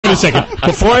a second.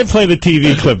 Before I play the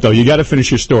TV clip, though, you got to finish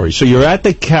your story. So you're at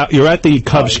the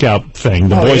Cub Scout thing,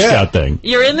 the Boy Scout thing.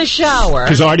 You're in the shower.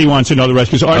 Because Artie wants to know the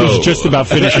rest. Because Artie's just about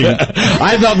finishing.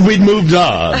 I thought we'd moved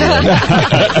on.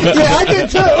 Yeah, I did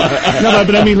too. No,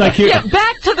 but I mean, like, Yeah,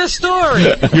 back to the story.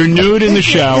 you're nude in the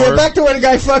shower. Yeah, back to where the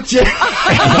guy fucked you.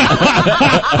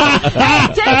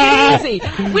 Take it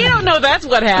easy. We don't know that's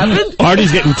what happened.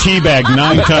 Artie's getting teabagged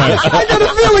 9 times. I got a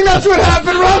feeling that's what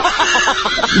happened, Rob.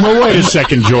 Well, wait a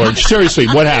second, George. Seriously,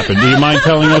 what happened? Do you mind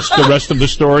telling us the rest of the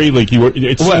story? Like,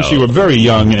 it seems you were very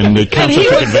young, and the council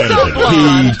took advantage of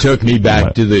it. He took me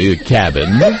back to the cabin.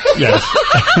 Yes.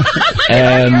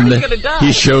 And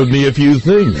he showed me a few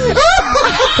things.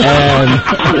 And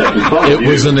it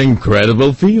was an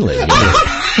incredible feeling.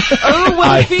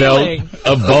 I felt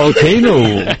a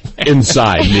volcano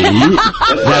inside me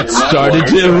that started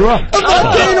to erupt. A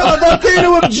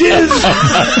volcano of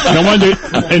jizz. No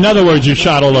wonder. In other words, you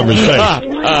shot all over his face. Right.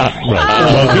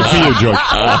 Well, good for you, George.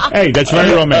 Hey, that's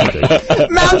very romantic.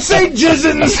 Mount St.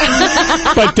 Jizzins.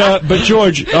 But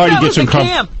George, Artie gets some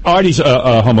Artie's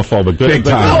homophobic. Big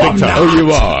time. Big time. Oh,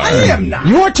 you are. I am not.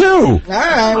 You are too. All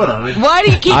right, whatever. Why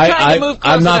do you keep trying to move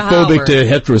closer I'm not to phobic Howard?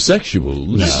 to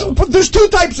heterosexuals. No. But there's two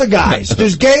types of guys.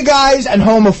 There's gay guys and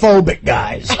homophobic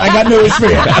guys. I got news for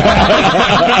you.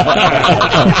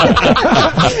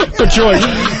 But George,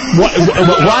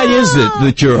 Why is it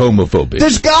that you're homophobic?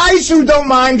 There's guys who don't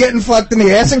mind getting fucked in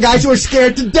the ass and guys who are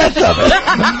scared to death of it.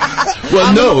 Well,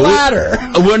 I'm no, the latter.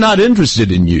 we're not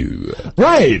interested in you.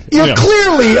 right. You're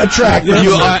clearly attractive.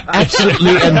 You are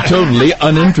absolutely and totally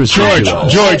uninterested.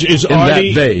 George,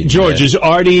 is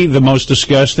Artie the most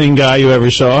disgusting guy you ever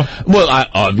saw? Well,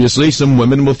 obviously, some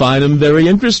women will find him very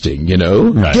interesting, you know.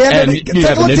 Right. Yeah, And but you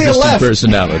have look an to your interesting left.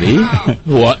 personality.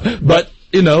 But,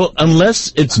 you know,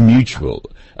 unless it's mutual,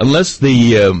 unless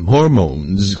the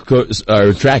hormones are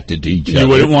attracted to each other, You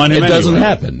wouldn't want him it doesn't anyway.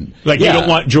 happen. Like, you don't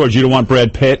want, George, you don't want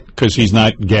Brad Pitt because he's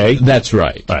not gay? That's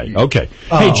right. Right, okay.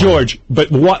 Hey, George,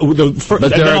 but what... But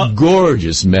there are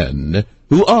gorgeous men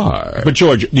who are. But,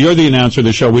 George, you're the announcer of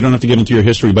the show. We don't have to get into your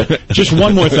history, but just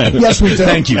one more thing. Yes, we do.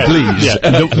 Thank you, please. Yeah,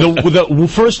 the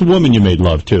first woman you made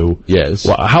love to. Yes.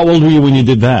 How old were you when you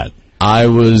did that? I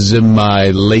was in my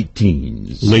late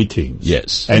teens. Late teens.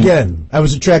 Yes. And Again, I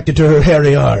was attracted to her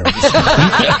hairy arms.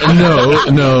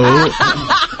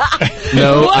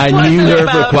 No, What I was knew it her for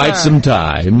about quite her? some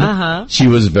time. Uh-huh. She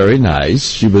was very nice.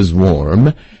 She was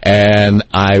warm. And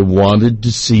I wanted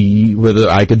to see whether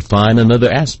I could find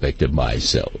another aspect of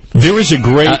myself. there is a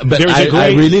great... I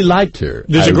really liked her.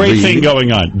 There's a great thing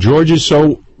going on. George is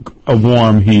so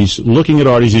warm. He's looking at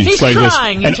Artie. He's playing this,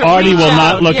 trying and to Artie reach will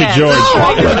not out, look at yes. George.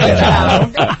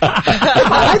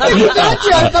 I think you got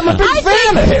you. I'm a big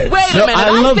fan of his. Wait a No, minute. I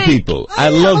love people. I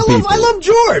love people. I love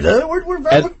George. We're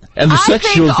very... And the I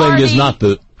sexual think thing is Artie- not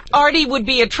the... Artie would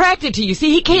be attracted to you.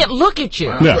 See, he can't look at you.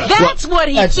 Yeah. That's what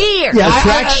he fears. Yeah,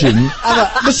 attraction.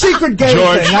 the secret gay thing.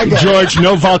 I get it. George,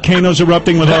 no volcanoes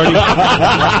erupting with Artie.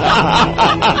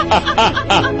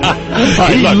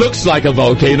 He looks like a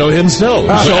volcano himself.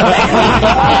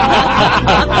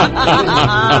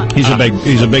 He's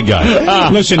a big guy.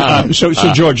 Listen, so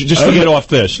George, just to get off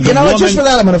this, You know what? Just for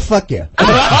that, I'm going to fuck you.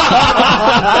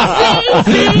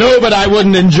 No, but I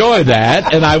wouldn't enjoy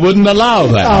that, and I wouldn't allow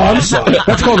that. Oh, I'm sorry.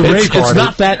 That's called rape. It's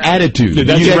not that attitude.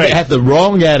 That's you rape. have the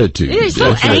wrong attitude. He's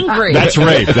so angry. That's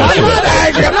rape. That's I'm rape. not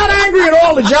angry. I'm not angry at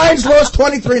all. The Giants lost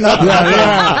 23-0.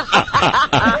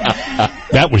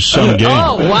 That was some game.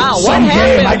 Oh, wow. What Some game.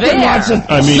 I happened didn't watch there?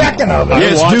 a second of it.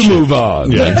 Yes, watch do it. move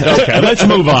on. Yeah. Okay, let's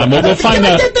move on. We'll find Can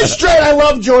I out. get this straight? I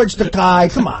love George Takei.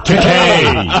 Come on.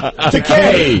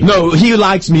 Takei. No, he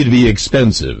likes me to be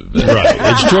expensive. Right.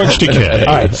 It's George Takei.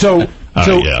 All right. So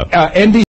yeah. NBC